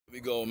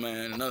you go,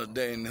 man. Another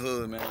day in the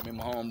hood, man. Me and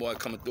my homeboy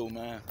coming through,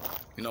 man.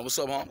 You know, what's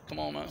up, homie? Come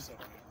on, man.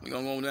 We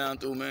gonna go down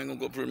through, man. Gonna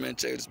go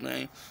premeditate this,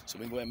 man. So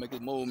we can go ahead and make this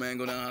move, man.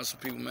 Go down to some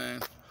people,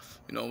 man.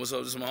 You know, what's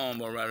up? This is my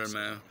homeboy right here,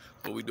 man.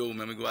 What we do,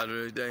 man, we go out there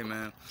every day,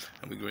 man.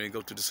 And we ready to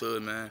go to this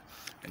hood, man.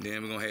 And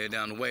then we gonna head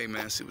down the way,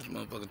 man. See what you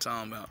motherfucking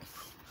talking about.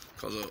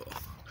 Cause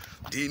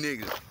these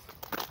niggas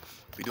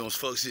be doing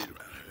some fuck shit around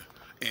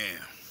here. And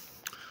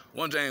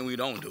one thing we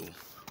don't do,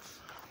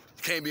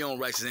 you can't be on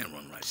righteous and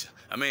run righteous.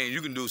 I mean,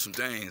 you can do some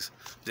things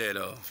that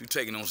if you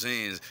taking on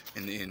sins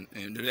and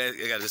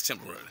that got this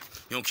temporary.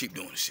 You don't keep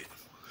doing this shit.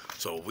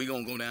 So we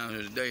gonna go down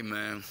here today,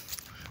 man,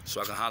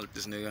 so I can holler at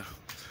this nigga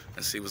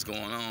and see what's going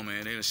on,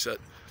 man. They done shut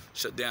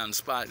down the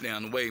spot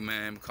down the way,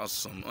 man, because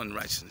of some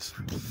unrighteousness.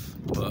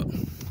 But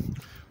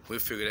we'll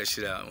figure that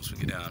shit out once we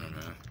get down there,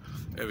 man.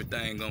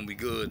 Everything gonna be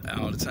good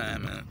all the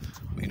time, man.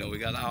 You know, we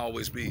gotta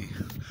always be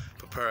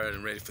prepared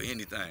and ready for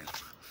anything.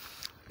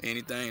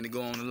 Anything that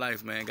go on in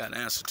life, man, got an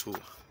answer to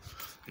it.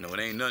 You know,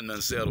 it ain't nothing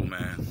unsettled,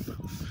 man.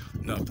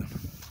 Nothing.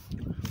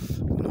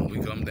 You know,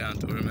 we come down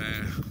to it,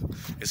 man.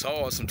 It's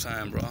hard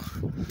sometimes, bro,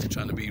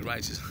 trying to be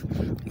righteous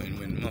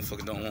when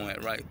motherfuckers don't want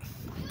it right.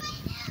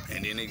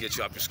 And then they get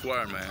you off your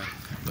square, man.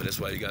 But that's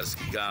why you gotta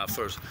keep God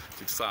first.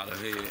 Keep the Father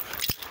ahead,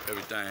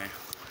 everything.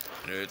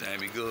 And everything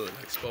be good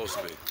like it's supposed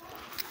to be.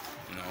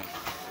 You know?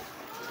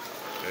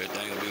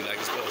 Everything will be like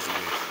it's supposed to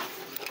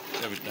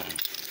be. Everything.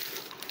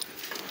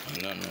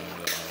 Ain't nothing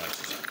wrong with all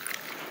righteous.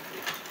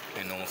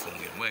 Ain't no one gonna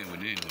get away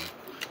with it anyway.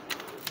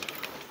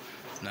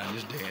 Not in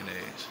this day and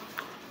age.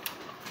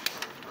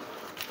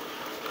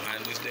 Not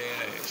in this day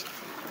and age.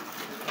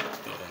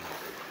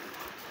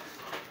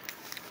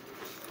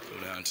 Go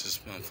down to this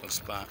motherfucking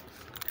spot.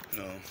 You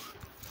know.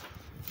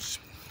 Just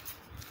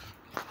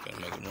gotta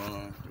make it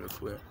run real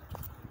quick.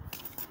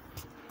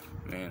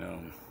 Man,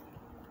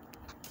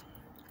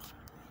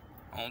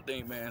 I don't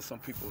think, man, some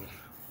people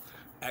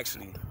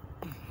actually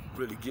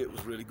really get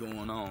what's really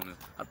going on. And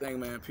I think,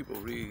 man, people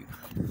read,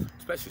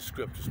 especially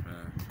scriptures,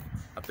 man.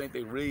 I think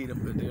they read them,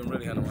 but they don't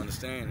really have no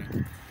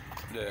understanding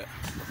that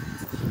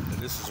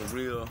this is a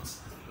real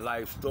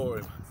life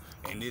story,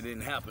 and it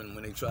didn't happen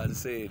when they tried to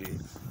say it did.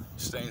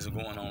 These things are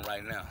going on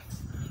right now.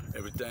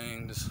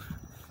 Everything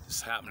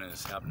that's happening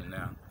is happening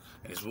now,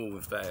 and it's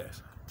moving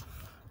fast.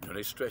 You know,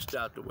 they stretched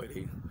out the way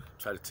they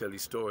try to tell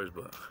these stories,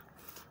 but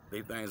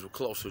they things were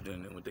closer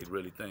than what they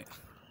really think.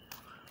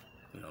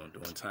 You know,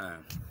 during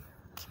time.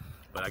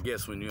 But I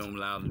guess when you're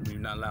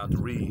not allowed to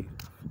read,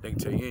 they can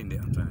tell you any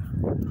damn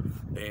thing.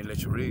 They ain't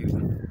let you read it.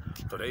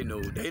 So they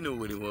knew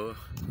what it was.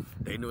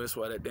 They knew that's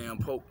why that damn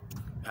Pope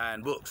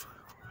hiding books.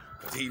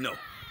 Cause he know.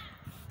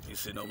 He's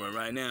sitting over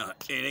right now,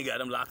 and they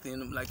got him locked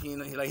in like he in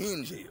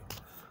jail.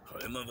 So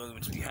that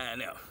motherfucker be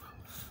hiding out.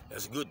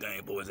 That's a good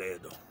thing, boys ass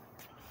though.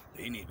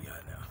 They need to be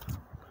hiding out.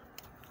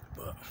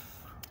 But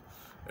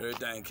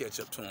everything catch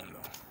up to him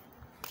though.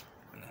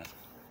 You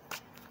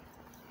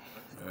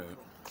know.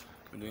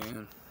 And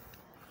then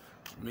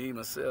me,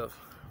 myself,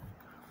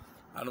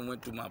 I done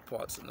went through my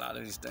parts. A lot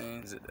of these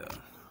things that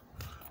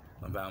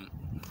about,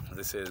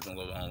 they said it's gonna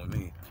go on with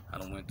me. I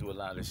done went through a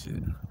lot of this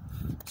shit.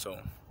 So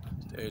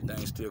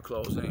everything's still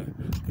closed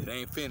in. It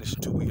ain't finished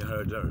until we get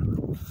her dirt.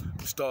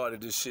 We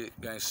started this shit,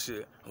 gangsta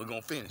shit, we're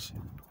gonna finish it.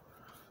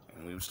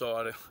 And we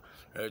started,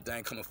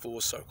 everything coming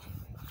full circle.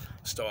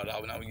 Started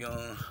out when I was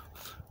young,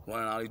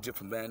 running all these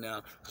different bands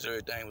down, because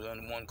everything was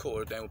under one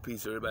chord, everything was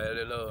peace, everybody had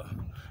that love,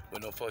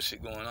 with no fuck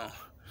shit going on.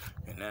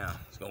 And now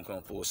it's gonna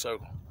come full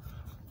circle,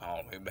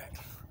 all the way back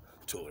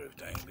to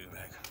everything be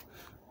back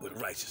with the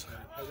righteous.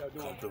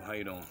 Come through, how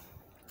you doing?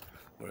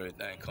 Where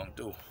everything come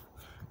through,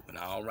 with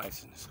all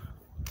righteousness,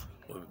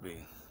 will it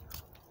be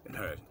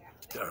inherited,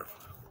 the earth.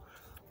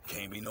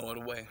 Can't be no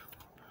other way.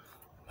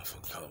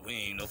 We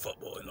ain't no fuck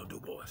boys, no do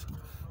boys.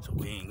 So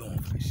we ain't going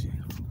for this shit.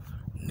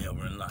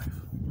 Never in life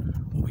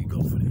will we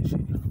go for that shit.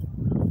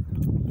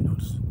 You know,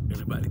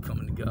 everybody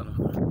coming together.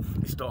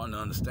 They starting to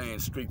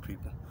understand street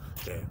people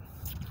that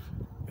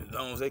as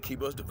long as they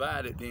keep us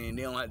divided, then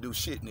they don't have to do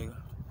shit, nigga.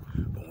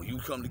 But when you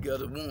come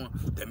together one,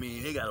 that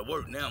means they gotta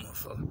work now,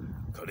 motherfucker.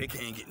 Cause they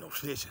can't get no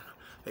snitching.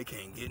 They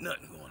can't get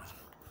nothing going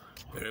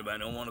on. Everybody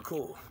don't want to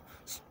call.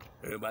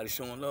 Everybody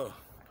showing love.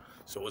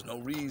 So there's no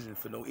reason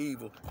for no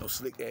evil, no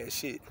slick ass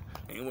shit.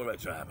 Ain't worry about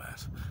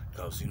drive-bys.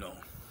 Cause, you know,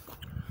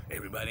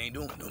 everybody ain't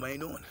doing it. Nobody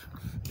ain't doing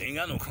it. They ain't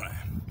got no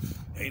crime.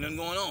 Ain't nothing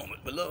going on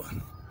but love.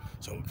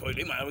 So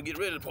they might ever get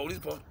rid of the police,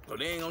 cause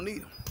they ain't gonna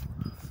need them.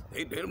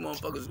 They the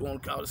motherfuckers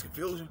want to cause this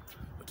confusion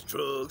with the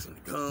drugs and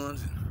the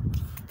guns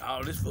and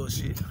all this full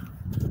shit.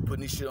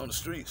 Putting this shit on the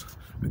streets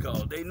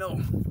because they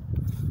know.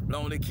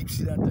 Long as they keep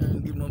shit out there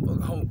and give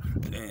motherfuckers hope,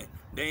 and then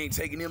they ain't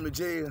taking them to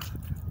jail.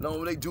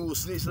 Long as they do a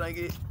snitch like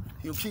it,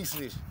 he'll keep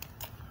snitching.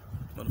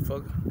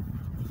 Motherfucker.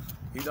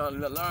 He done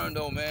learned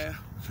though, man.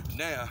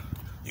 Now,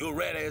 you a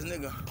rat ass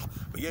nigga,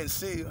 but yet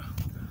still,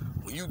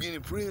 when you get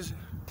in prison,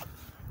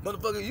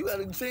 motherfucker, you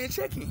gotta stay and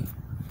check in.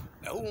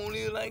 Now, who won't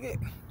live like that?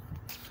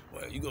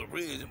 Well, you go to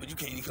prison, but you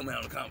can't even come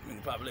out of the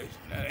population.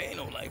 Now, there ain't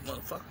no life,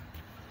 motherfucker.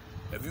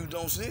 If you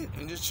don't sit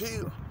and just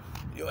chill,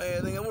 your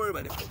ass ain't gonna worry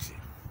about that fuck shit.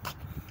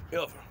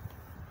 ever.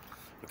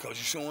 Because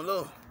you showing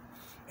love.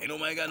 Ain't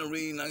nobody got no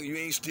reason. You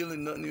ain't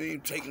stealing nothing. You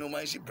ain't taking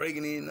nobody shit,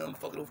 breaking in nothing.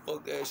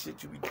 Fuck that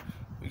shit you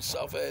be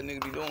soft ass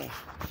nigga be doing.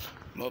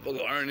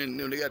 Motherfucker earning,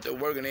 they got their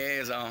working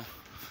their ass on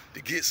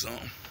to get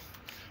something.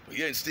 But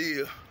yet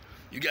still,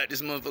 you got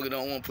this motherfucker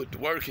don't want to put the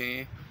work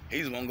in. He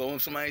just want to go in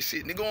somebody's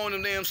shit. Nigga, go in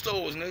them damn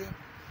stores, nigga.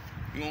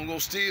 You want to go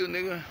steal,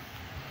 nigga?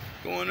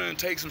 Go in there and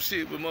take some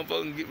shit, but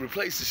motherfucker can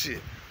replace the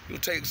shit. You gonna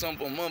take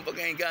something from a motherfucker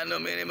ain't got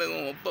nothing, man. They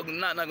gonna fucking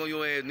knock on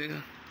your ass,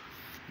 nigga.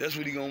 That's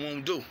what he gonna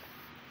want to do.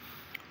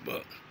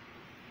 But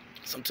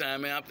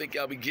sometimes, man, I think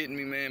y'all be getting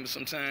me, man. But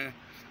sometimes,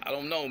 I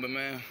don't know, but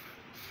man,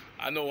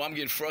 I know I'm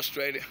getting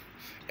frustrated,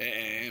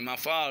 and my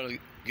father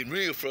getting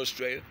real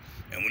frustrated.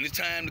 And when it's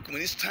time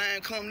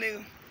come,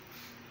 nigga,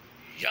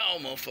 y'all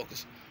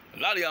motherfuckers, a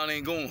lot of y'all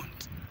ain't going.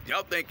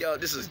 Y'all think y'all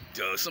this is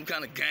some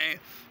kind of game.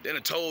 They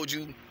done told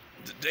you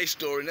their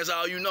story, and that's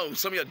all you know.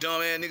 Some of y'all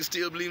dumb ass niggas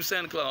still believe in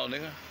Santa Claus,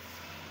 nigga.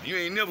 You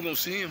ain't never gonna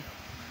see him,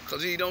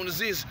 cause he don't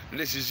exist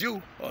unless it's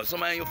you or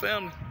somebody in your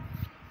family.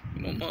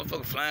 You know,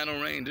 motherfucker flying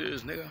on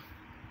reindeers, nigga.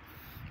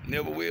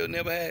 Never will,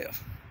 never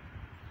have.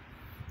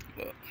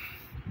 But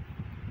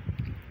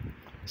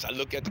so I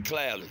look at the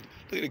clouds.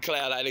 Look at the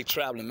cloud how they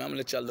traveling, man. I'm gonna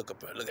let y'all look up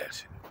there. Look at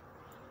it.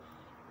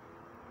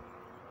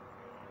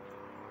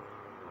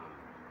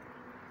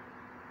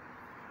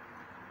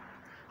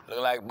 Look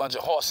like a bunch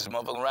of horses,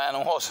 motherfucking riding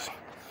on horses.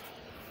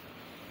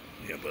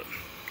 Yeah, but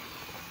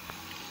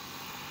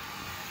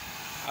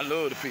I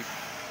love the people.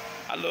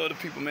 I love the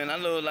people, man. I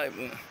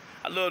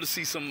love to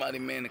see somebody,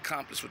 man,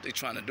 accomplish what they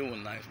trying to do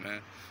in life,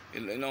 man.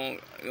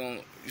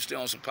 You stay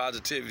on some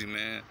positivity,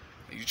 man.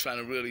 And you trying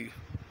to really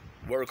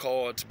work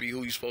hard to be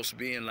who you supposed to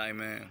be in life,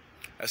 man.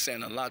 That's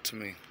saying a lot to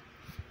me.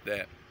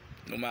 That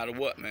no matter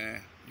what,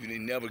 man, you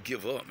didn't never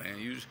give up, man.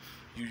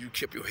 You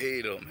kept your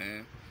head up,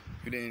 man.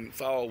 You didn't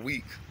fall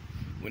weak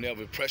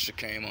whenever pressure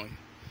came on you.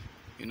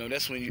 You know,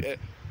 that's when you.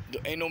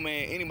 Ain't no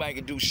man, anybody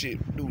can do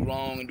shit, do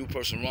wrong and do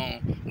person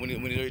wrong when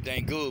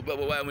everything good. But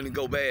why when it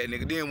go bad,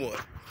 nigga? Then what?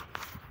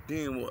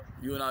 Then what?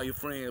 You and all your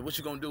friends, what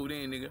you gonna do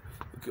then, nigga?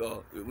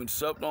 Because when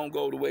something don't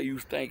go the way you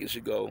think it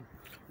should go,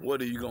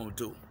 what are you gonna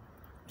do?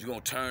 You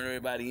gonna turn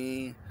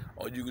everybody in,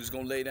 or you just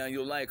gonna lay down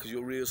your life because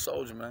you're a real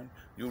soldier, man?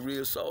 You're a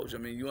real soldier. I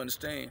mean, you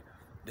understand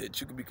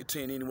that you can be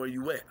content anywhere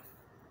you at.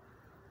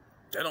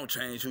 That don't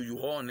change who you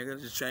are,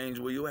 nigga. Just change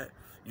where you at.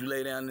 You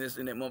lay down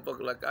in that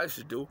motherfucker like I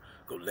should do.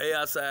 Go lay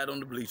outside on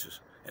the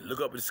bleachers and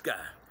look up at the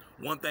sky.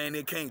 One thing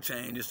that can't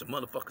change is the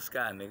motherfucking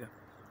sky, nigga.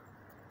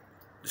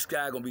 The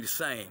sky gonna be the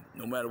same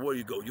no matter where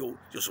you go. Your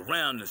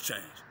surroundings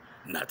change,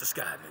 not the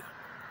sky,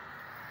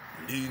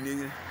 nigga. These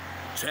niggas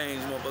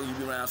change, motherfuckers. You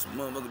be around some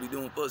motherfuckers be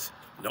doing pussy.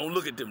 Don't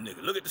look at them,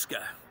 nigga. Look at the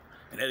sky,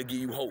 and that'll give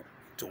you hope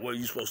to where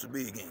you supposed to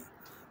be again.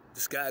 The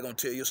sky gonna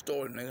tell your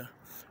story, nigga,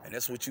 and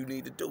that's what you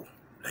need to do.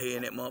 Lay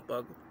in that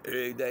motherfucker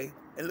every day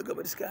and look up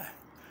at the sky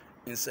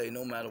and say,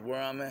 no matter where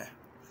I'm at,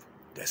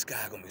 that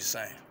sky gonna be the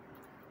same.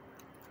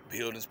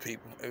 Buildings,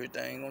 people,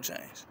 everything ain't gonna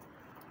change.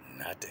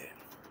 Not that.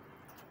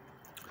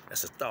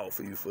 That's a thought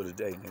for you for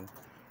today, nigga.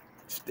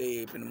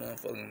 Stay up in the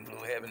motherfucking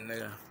blue heaven,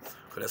 nigga.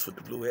 Cause that's what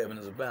the blue heaven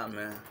is about,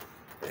 man.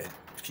 That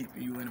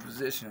keeping you in a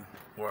position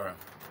where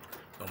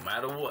no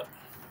matter what,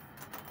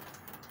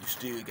 you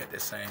still got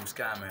that same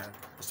sky, man.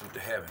 That's with the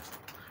heavens.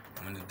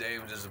 And when the day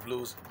was just a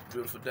blue,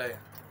 beautiful day,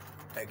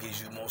 that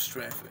gives you more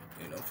strength.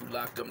 You know, if you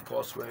locked up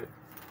incarcerated,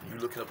 you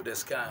looking up at that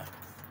sky,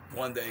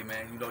 one day,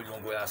 man, you know you're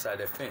gonna go outside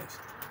that fence.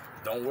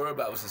 Don't worry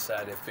about what's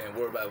inside that fence.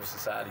 Worry about what's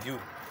inside of you.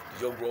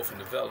 Your growth and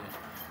development.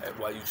 That's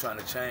why you trying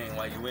to change,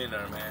 why you in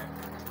there, man.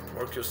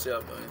 Work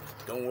yourself, man.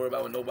 Don't worry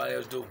about what nobody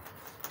else do.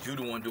 You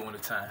the one doing the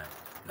time.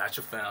 Not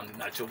your family,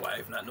 not your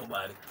wife, not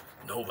nobody.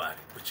 Nobody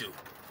but you.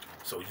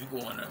 So you go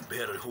in there and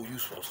better who you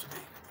supposed to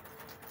be.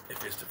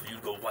 If it's for you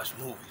to go watch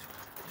movies.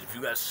 If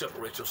you got to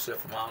separate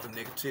yourself from all the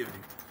negativity,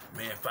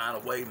 man, find a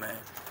way, man.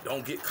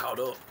 Don't get caught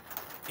up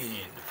in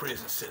the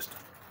prison system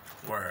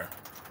where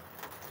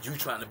you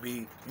trying to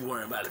be, you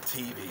worrying about a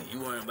TV, you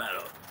worrying about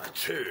a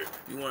chair,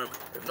 you worrying,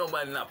 if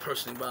nobody not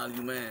personally bothering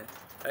you, man,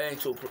 that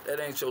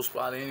ain't your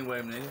spot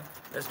anyway, nigga.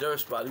 That's their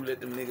spot. You let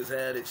them niggas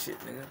have that shit,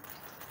 nigga.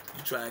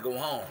 You try and go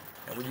home.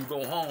 And when you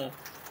go home,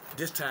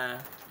 this time,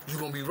 you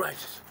gonna be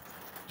righteous.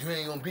 You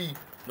ain't gonna be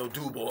no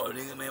do-boy,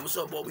 nigga, man. What's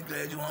up, boy? We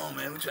glad you home,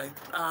 man. We trying,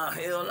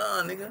 hell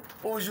nah, nigga.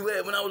 Where was you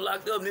at when I was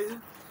locked up, nigga?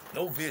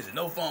 No visit,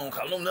 no phone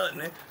call, no nothing,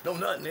 nigga. No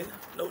nothing, nigga.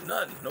 No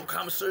nothing. No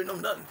commissary, no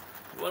nothing.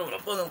 What the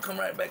fuck I'm come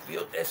right back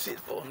to that shit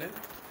for, nigga?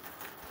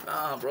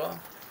 Nah, bro.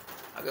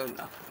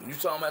 You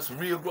talking about some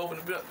real growth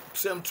in the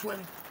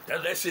 720?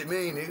 That shit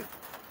mean, nigga.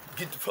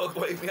 Get the fuck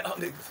away from y'all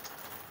niggas.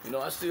 You know,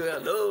 I still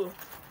got love.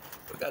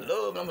 I got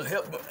love, and I'm gonna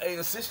help and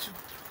assist you.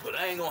 But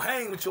I ain't gonna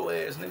hang with your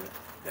ass, nigga.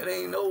 That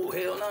ain't no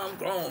hell, nah, I'm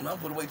grown. I'm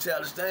put away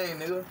childish thing,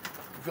 nigga. You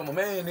feel my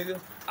man, nigga?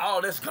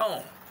 All that's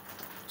gone.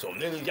 So,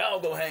 nigga, y'all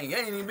go hang. You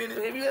ain't even been,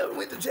 have you ever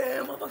went to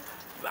jail, motherfucker?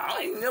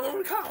 I ain't never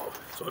recall.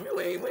 So if you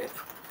ain't went,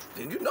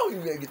 then you know you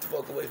gotta get the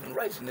fuck away from the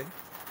race, nigga.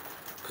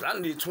 Cause I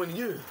done did 20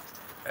 years.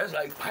 That's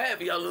like half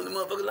of y'all living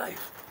motherfucking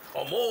life.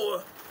 Or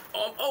more,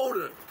 or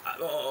older,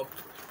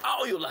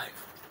 all your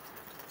life.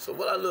 So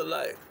what I look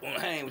like when I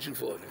hang with you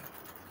for, nigga?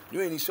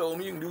 You ain't even showed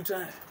me you can do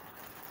time.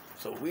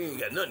 So we ain't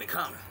got nothing in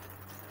common.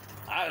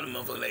 I got a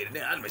motherfucker laid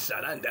down. I done been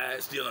shot. I done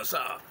died, still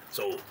unsolved.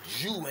 So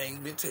you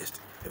ain't been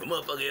tested. If a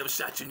motherfucker ever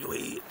shot you in your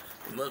head,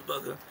 a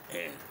motherfucker,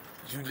 and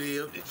you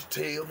live, did you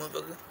tell,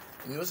 motherfucker?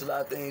 You know, there's a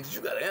lot of things that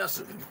you gotta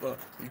answer when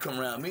you come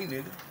around me,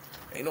 nigga.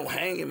 Ain't no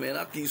hanging, man.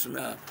 I'll give you some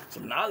knowledge.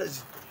 You know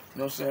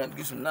what I'm saying? I'll give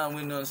you some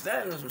knowledge and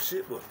understanding of some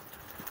shit, but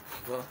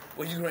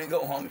well, you ain't go,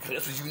 homie, because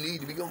that's what you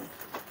need to be going.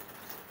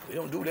 We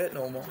don't do that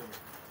no more.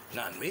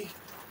 Not me.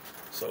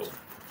 So,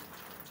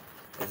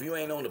 if you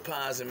ain't on the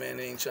positive, man,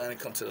 they ain't trying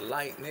to come to the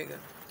light, nigga,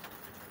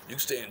 you can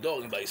stay in the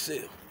darkness by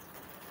yourself.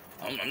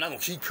 I'm not gonna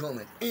keep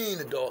coming in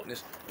the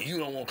darkness and you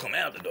don't want to come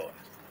out the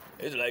darkness.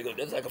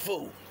 That's like a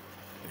fool.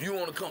 If you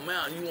want to come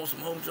out and you want some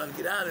homies trying to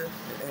get out of it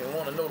and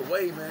want to know the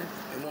way, man,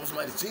 and want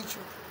somebody to teach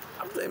you,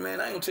 I'm saying, man,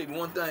 I ain't gonna tell you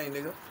one thing,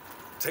 nigga.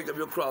 Take up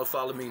your cross,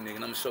 follow me, nigga,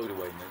 and I'm gonna show you the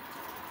way,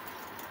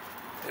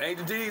 nigga. It ain't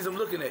the deeds I'm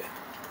looking at.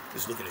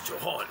 It's looking at your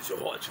heart. It's your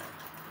heart change.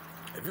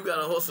 If you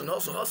gotta hustle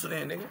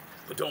then, nigga.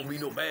 But don't be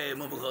no bad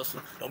motherfucker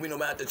hustler. Don't be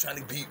nobody out there trying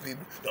to beat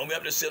people. Don't be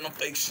out there selling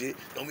fake shit.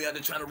 Don't be out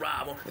there trying to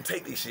rob them and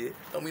take their shit.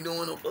 Don't be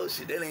doing no other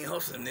shit. That ain't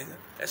hustling, nigga.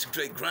 That's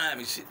straight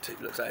grimy shit.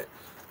 Looks like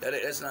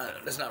that's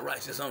not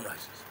righteous. That's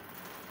unrighteous.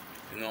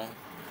 You know.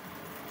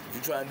 If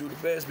you try to do the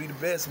best, be the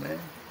best, man.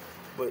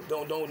 But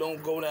don't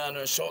go down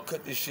there and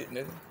shortcut this shit,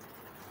 nigga.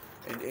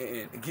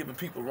 And giving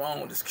people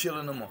wrong, just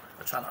killing them or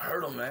trying to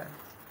hurt them, man.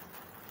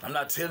 I'm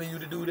not telling you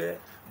to do that,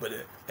 but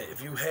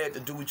if you had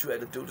to do what you had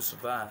to do to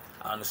survive,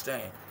 I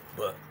understand.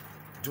 But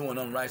doing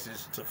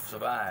unrighteous to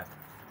survive,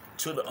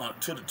 to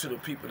the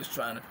people that's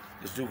trying to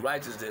just do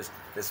righteousness,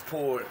 that's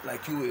poor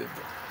like you is,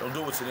 don't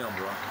do it to them,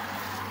 bro.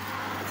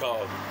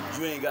 Because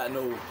you ain't got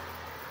no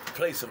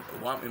place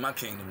in my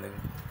kingdom,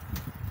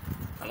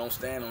 nigga. I don't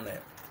stand on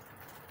that.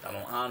 I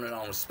don't honor it, I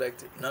don't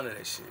respect it, none of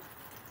that shit.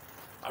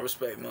 I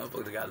respect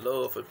motherfuckers that got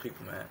love for the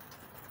people, man.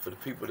 For the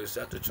people that's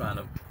out there trying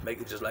to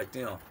make it just like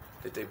them.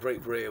 That they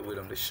break bread with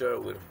them, they share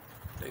with them.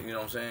 They, you know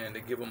what I'm saying?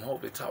 They give them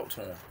hope, they talk to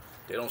them.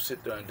 They don't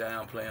sit there and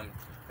downplay them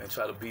and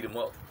try to beat them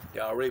up.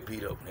 They already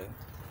beat up, nigga.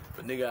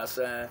 But nigga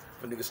outside,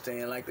 but nigga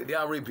staying like that, they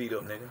already beat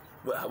up,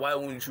 nigga. Why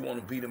wouldn't you want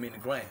to beat them in the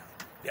ground?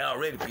 They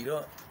already beat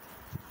up.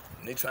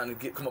 And they trying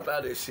to come up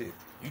out of that shit.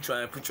 You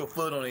trying to put your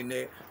foot on their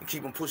neck and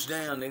keep them pushed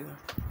down,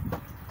 nigga.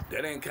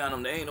 That ain't kind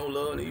of, there ain't no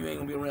love, nigga. You ain't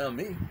gonna be around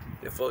me.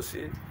 That fuck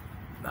shit.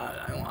 Nah,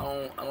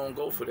 I don't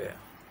go for that.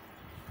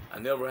 I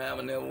never have,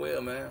 I never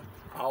will, man.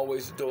 I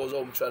always, the doors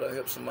open, try to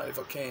help somebody if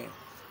I can,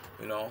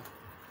 you know.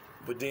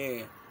 But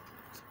then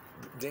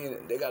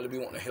they got to be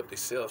wanting to help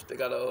themselves. They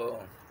got to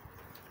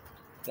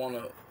want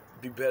to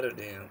be better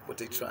than what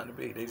they trying to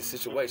be. They the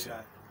situation.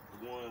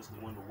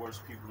 One of the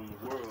worst people in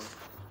the world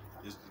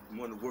is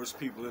one of the worst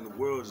people in the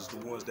world is the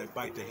ones that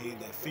bite the hand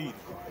that feed you.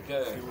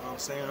 Yeah. See what I'm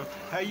saying?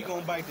 How you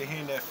gonna bite the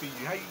hand that feed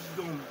you? How you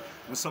gonna,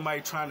 when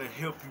somebody trying to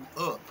help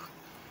you up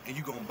and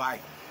you gonna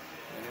bite?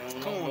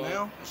 Come on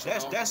now.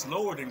 That's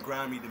lower than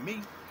grimy to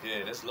me.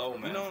 Yeah, that's low,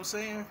 man. You know what I'm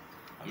saying?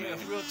 Yeah,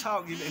 real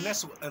talk. And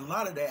that's a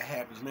lot of that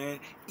happens, man.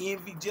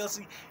 Envy,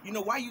 jealousy. You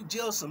know, why you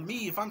jealous of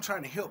me if I'm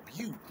trying to help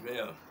you?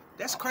 Yeah.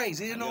 That's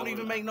crazy. It don't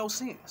even make no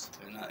sense.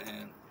 And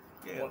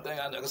one thing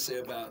I never say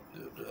about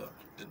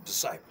the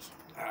disciples,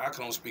 I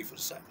can only speak for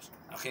disciples.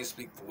 I can't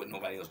speak for what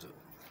nobody else does.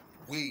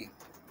 We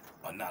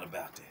are not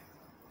about that.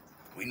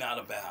 We not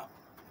about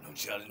no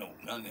jealousy, no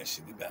none of that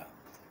shit. We about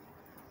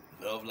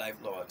love, life,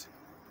 loyalty,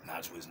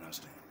 knowledge, wisdom,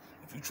 understanding.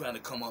 If you trying to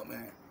come up,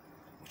 man,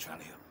 we're trying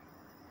to help.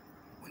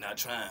 We're not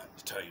trying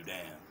to tear you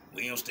down.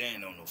 We don't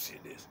stand on no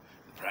shit this.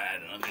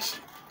 Pride and all this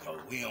shit. Because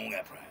we don't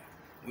got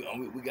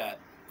pride. We got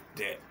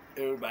that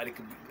everybody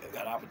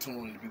got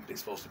opportunity to be what they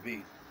supposed to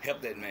be.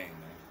 Help that man.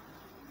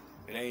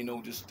 It ain't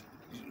no just,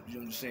 you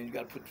understand, you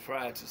got to put the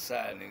pride to the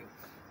side, nigga.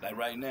 Like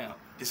right now,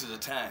 this is a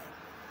time.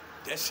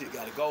 That shit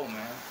got to go,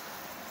 man.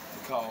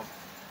 Because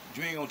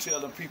you ain't going to tell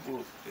them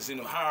people that's in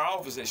the higher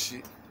office that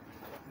shit.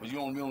 But you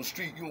don't be on the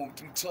street, you want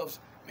to be tough.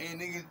 Man,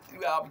 nigga, you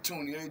got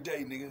opportunity every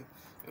day, nigga,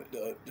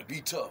 to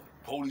be tough.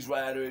 Police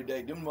ride every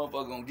day. Them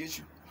motherfuckers gonna get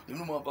you.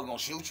 Them motherfuckers gonna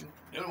shoot you.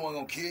 Them the ones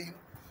gonna kill you.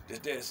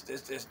 That's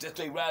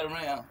they ride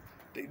around.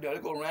 They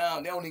go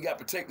around. They don't even got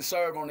protect and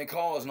serve on their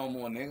cars no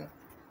more, nigga.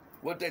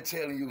 What they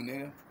telling you,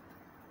 nigga?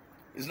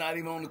 It's not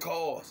even on the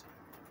cars.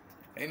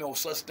 Ain't no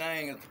such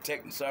thing as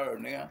protect and serve,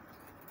 nigga.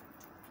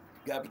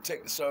 You gotta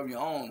protect and serve your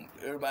own.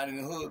 Everybody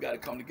in the hood gotta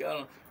come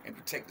together and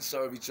protect and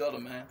serve each other,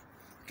 man.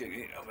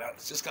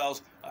 Just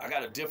cause I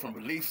got a different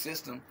belief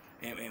system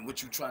and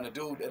what you trying to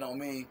do, that don't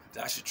mean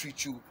that I should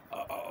treat you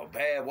a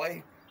bad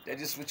way. That's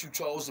just what you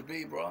chose to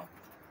be, bro.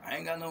 I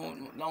ain't got no,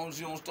 as long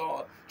as you don't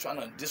start trying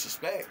to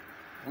disrespect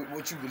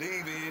what you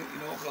believe in, you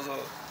know, because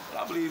what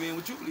I believe in,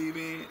 what you believe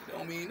in,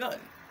 don't mean nothing.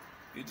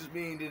 It just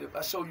means that if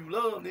I show you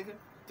love, nigga,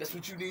 that's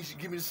what you need. You should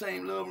give me the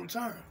same love in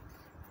return.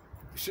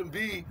 It shouldn't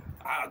be,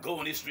 I go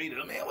in this street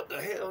and, man, what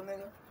the hell,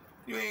 nigga?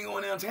 You ain't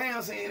going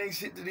downtown saying that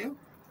shit to them.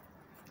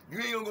 You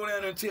ain't gonna go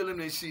down there and tell them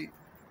that shit.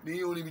 Then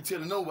you don't even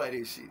telling nobody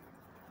that shit.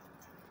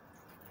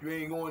 You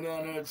ain't going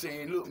down there and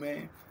saying, look,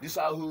 man, this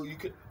our hood, you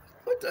could.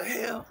 What the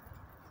hell?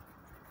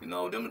 You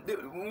know,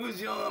 when we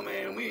was young,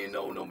 man, we didn't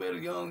know no better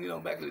young, you know,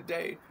 back in the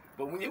day.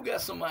 But when you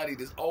got somebody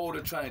that's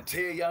older trying to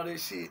tell y'all that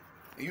shit,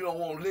 and you don't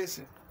want to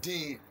listen,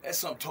 then that's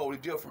something totally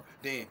different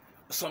than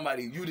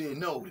somebody you didn't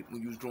know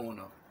when you was growing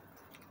up.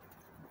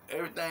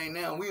 Everything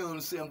now, we on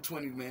the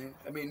 720, man.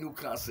 I mean, new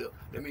concept.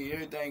 I mean,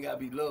 everything got to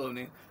be loved,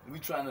 man. We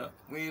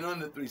ain't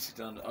under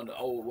 360, under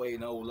old way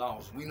and old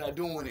laws. We not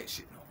doing that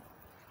shit no more.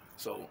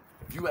 So,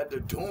 if you out there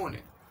doing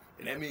it,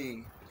 and that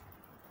means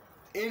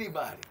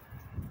anybody,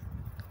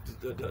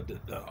 the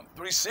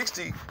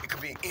 360, it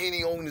could be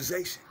any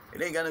organization.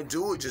 It ain't got to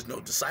do with just no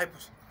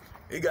disciples.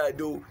 It got to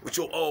do with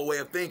your old way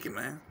of thinking,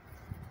 man.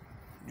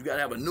 You got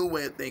to have a new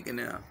way of thinking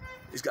now.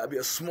 It's got to be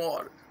a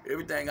smarter.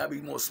 Everything got to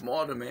be more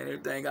smarter, man.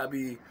 Everything got to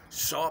be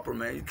sharper,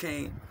 man. You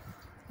can't,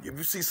 if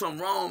you see something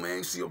wrong, man,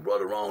 you see your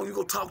brother wrong, you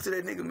go talk to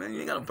that nigga, man. You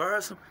ain't got to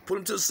embarrass him. Put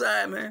him to the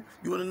side, man.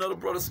 You and another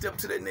brother step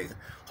to that nigga.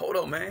 Hold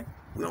up, man.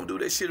 We don't do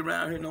that shit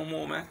around here no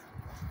more, man.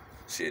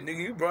 Shit, nigga,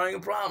 you bring a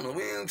problem.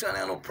 We ain't trying to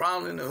have no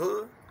problem in the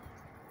hood.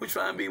 We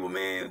trying to be with,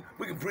 man,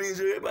 we can bring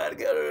everybody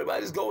together.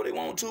 Everybody just go where they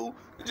want to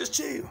and just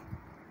chill.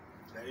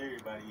 Let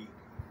everybody eat.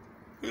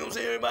 You know what I'm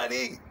saying? Everybody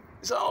eat.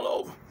 It's all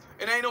over.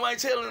 And ain't nobody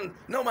telling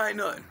nobody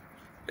nothing.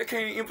 They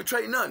can't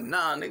infiltrate nothing.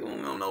 Nah, nigga,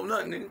 we don't know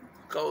nothing, nigga.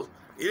 Because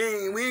we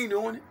ain't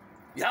doing it.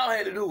 Y'all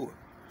had to do it.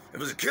 If it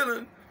was a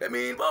killing, that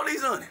means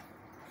police on it.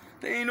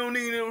 They ain't no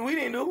nigga we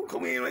didn't do,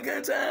 because we ain't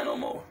got time no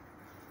more.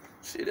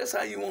 Shit, that's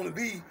how you want to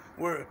be,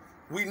 where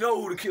we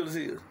know who the killers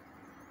is.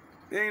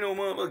 There ain't no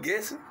motherfucker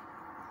guessing.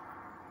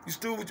 You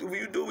do what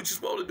you're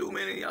supposed to do,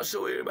 man, and y'all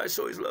show everybody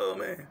show his love,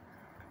 man.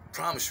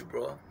 Promise you,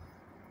 bro.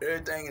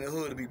 Everything in the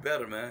hood will be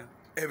better, man.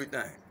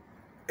 Everything.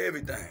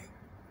 Everything.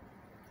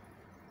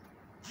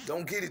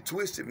 Don't get it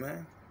twisted,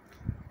 man.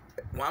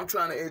 When I'm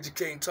trying to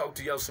educate and talk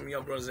to y'all, some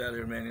young brothers out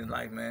here, man, in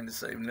life, man, to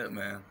say, look,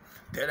 man,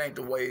 that ain't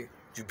the way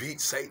you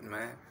beat Satan,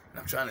 man. And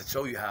I'm trying to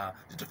show you how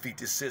to defeat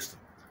this system.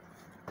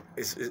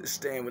 It's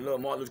staying with love.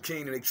 Martin Luther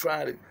King, and they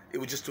tried it. It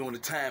was just during the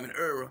time and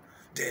era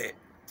that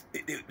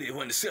it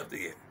wasn't accepted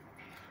yet.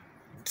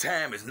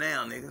 Time is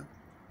now, nigga.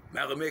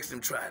 Malcolm X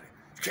them tried it.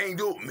 You can't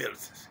do it with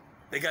militants.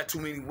 They got too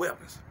many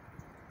weapons.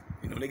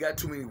 You know, they got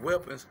too many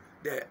weapons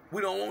that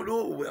we don't want to do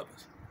it with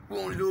weapons. We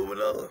want to do it with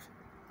love.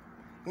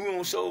 We want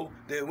to show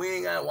that we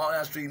ain't got to walk down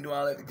the street and do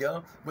all that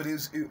together, but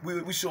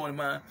we showing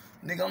mine,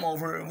 nigga, I'm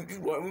over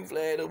here, we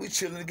flagged up, we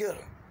chilling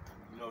together.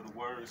 You know, the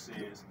word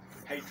says,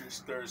 hatred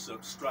stirs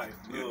up strife.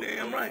 You're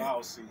damn right.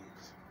 All sins.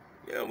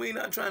 Yeah, we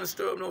not trying to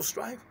stir up no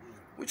strife.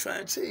 We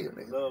trying to chill,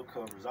 nigga. Love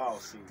covers all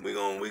sins. We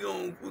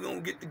gonna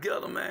get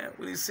together, man.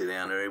 We need to sit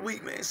down every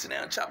week, man. Sit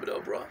down and chop it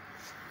up, bro.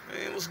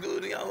 Man, what's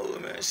good in y'all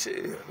hood, man?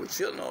 Shit, we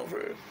chilling over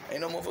here.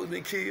 Ain't no motherfuckers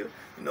been killed.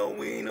 You know,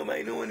 we ain't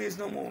nobody doing this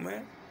no more,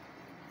 man.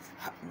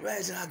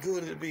 Imagine how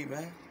good it'd be,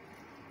 man.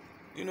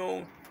 You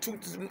know,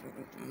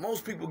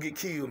 most people get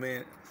killed,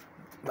 man,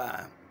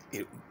 by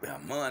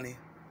money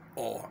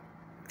or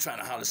trying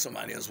to holler at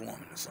somebody else's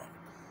woman or something.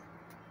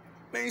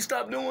 Man, you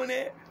stop doing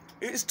that.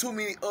 It's too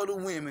many other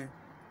women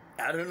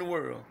out in the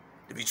world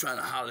to be trying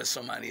to holler at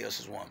somebody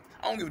else's woman.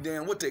 I don't give a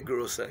damn what that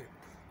girl say.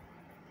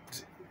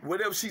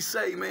 Whatever she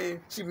say, man,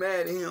 she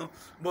mad at him,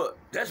 but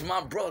that's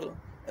my brother,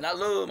 and I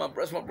love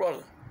that's my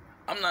brother.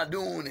 I'm not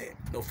doing that,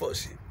 no fuck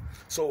shit.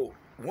 So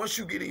once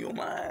you get in your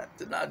mind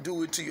to not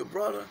do it to your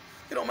brother,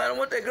 it don't matter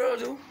what that girl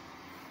do.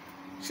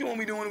 She won't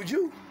be doing it with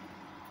you.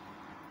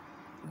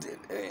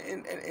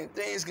 And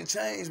things can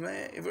change,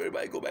 man, if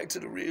everybody go back to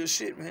the real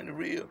shit, man,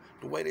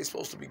 the way they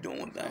supposed to be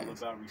doing things.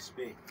 It's about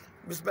respect.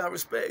 It's about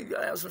respect. You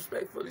gotta have some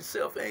respect for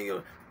yourself.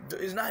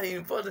 It's not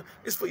even for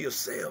it's for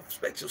yourself.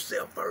 Respect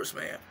yourself first,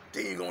 man.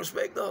 Then you gonna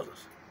respect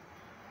others.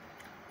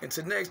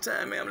 Until next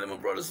time, man, I'm gonna let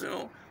my brothers,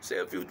 say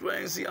a few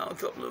things, see y'all a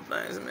couple of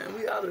things, man.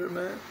 We out of here,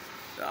 man.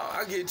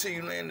 I get to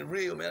you, man, the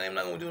real, man. I'm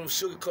not gonna do no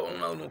sugar coat, I'm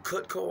not gonna do no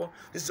cut call.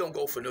 This don't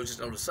go for no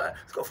just on the side.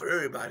 It's go for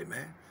everybody,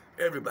 man.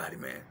 Everybody,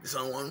 man. It's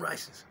on one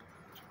righteous.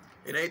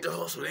 It ain't the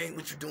hustle. It ain't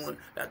what you doing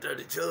out there.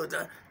 The judge.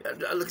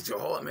 I look at your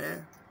heart,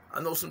 man. I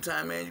know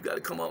sometimes, man, you got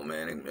to come up,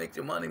 man, and make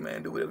your money,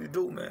 man. Do whatever you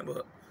do, man.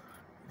 But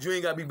you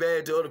ain't got to be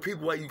bad to other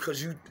people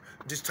because you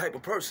this type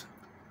of person.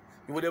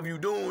 Whatever you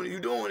doing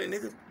it,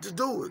 nigga. Just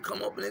do it.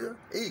 Come up, nigga.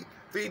 Eat.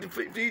 Feed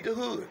the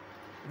hood.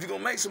 If you going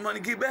to make some money,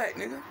 get back,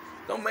 nigga.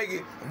 Don't make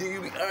it, and then you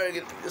be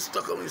arrogant, just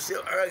stuck on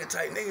yourself, arrogant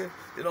type nigga.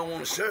 They don't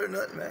want to share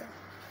nothing, man.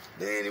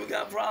 Then we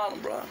got a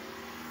problem, bro.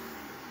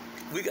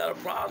 We got a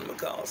problem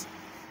because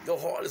your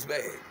heart is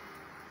bad.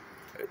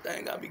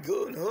 Everything got to be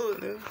good in the hood,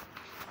 nigga.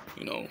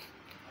 You know.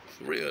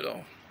 For real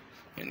though.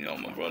 And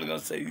my brother gonna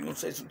say, you gonna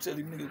say something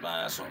to these niggas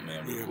buying something,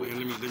 man, real quick.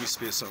 Man, let me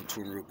spit something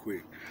to him real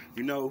quick.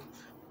 You know,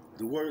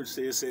 the word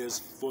says,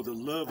 for the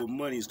love of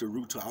money is the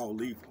root to all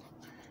evil.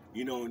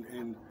 You know,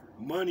 and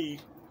money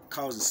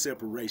causes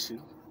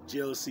separation,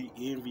 jealousy,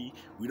 envy.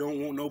 We don't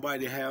want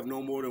nobody to have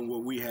no more than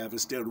what we have.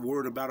 Instead of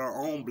worrying about our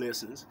own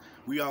blessings,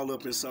 we all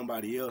up in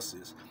somebody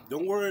else's.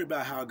 Don't worry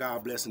about how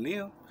God blessing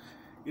them.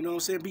 You know what I'm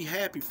saying? Be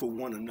happy for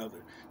one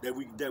another, that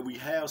we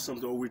have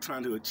something or we're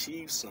trying to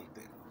achieve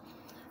something.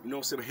 You know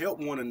what I'm saying? Help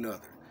one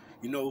another.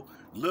 You know,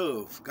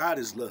 love. God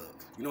is love.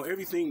 You know,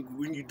 everything,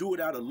 when you do it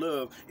out of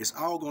love, it's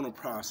all going to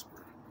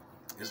prosper.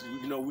 It's,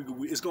 you know,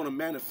 it's going to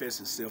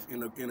manifest itself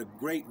in a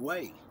great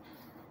way.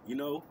 You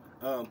know,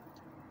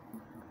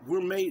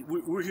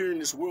 we're here in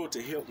this world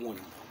to help one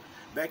another.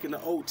 Back in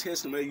the Old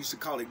Testament, they used to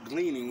call it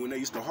gleaning when they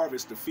used to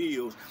harvest the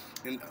fields.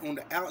 And on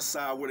the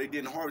outside where they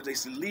didn't harvest, they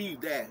said,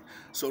 leave that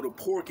so the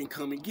poor can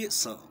come and get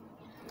some.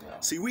 Yeah.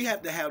 See, we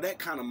have to have that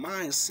kind of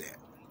mindset.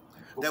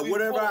 But that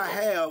whatever I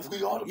have,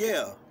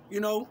 yeah, you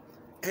know,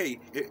 hey,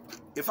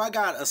 if I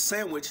got a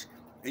sandwich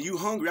and you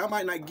hungry, I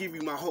might not give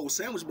you my whole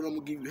sandwich, but I'm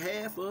going to give you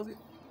half of it.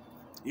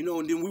 You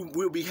know, and then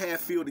we'll be half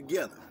filled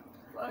together.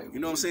 Right. You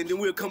know what I'm saying? Then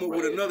we'll come up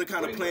with another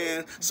kind of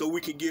plan so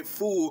we can get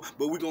full,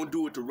 but we're going to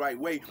do it the right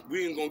way.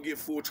 We ain't going to get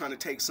full trying to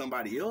take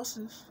somebody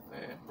else's.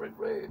 Man, break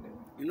bread, man.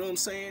 You know what I'm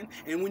saying?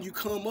 And when you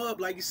come up,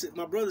 like you said,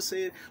 my brother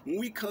said, when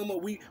we come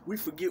up, we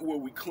forget where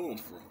we come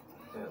from.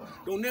 Yeah.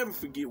 Don't never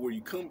forget where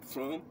you come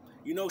from.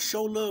 You know,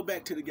 show love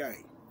back to the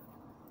game.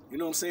 You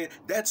know what I'm saying?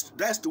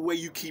 That's the way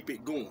you keep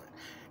it going.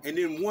 And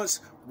then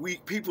once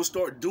people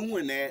start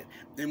doing that,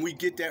 and we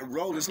get that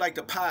roll, it's like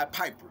the Pied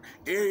Piper.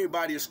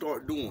 Everybody will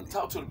start doing it.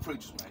 Talk to the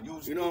preachers, man.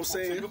 You know what I'm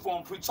saying?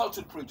 Talk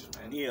to the preachers,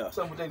 man. Yeah.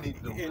 Tell them what they need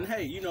to do. And man.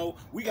 hey, you know,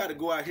 we got to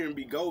go out here and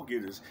be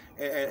go-getters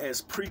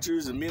as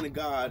preachers and men of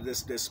God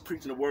that's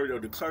preaching the word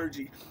of the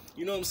clergy.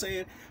 You know what I'm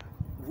saying?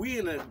 We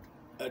in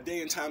a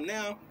day and time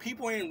now,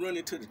 people ain't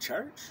running to the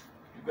church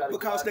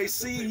because they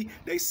see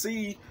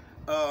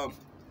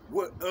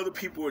what other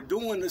people are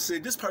doing. They say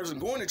this person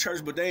going to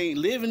church, but they ain't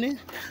living it.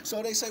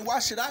 So they say, why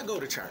should I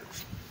go to church?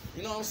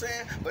 You know what I'm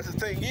saying? But the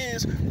thing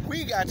is,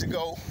 we got to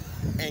go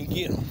and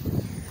get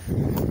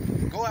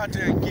them. Go out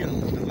there and get them,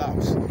 the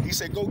lost. He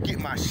said, go get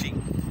my sheep.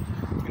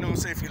 You know what I'm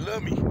saying? If you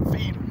love me,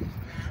 feed them.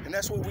 And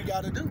that's what we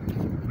got to do.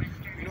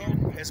 You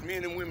know, as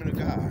men and women of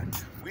God,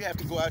 we have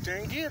to go out there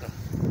and get them.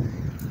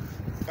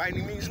 By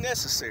any means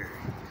necessary.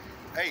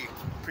 Hey,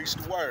 preach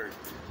the word.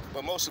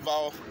 But most of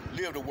all,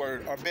 live the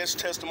word. Our best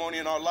testimony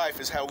in our life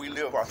is how we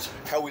live our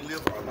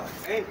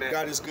life. Amen.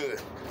 God is good.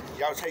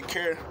 Y'all take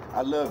care.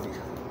 I love you.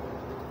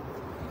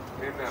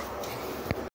 Amen.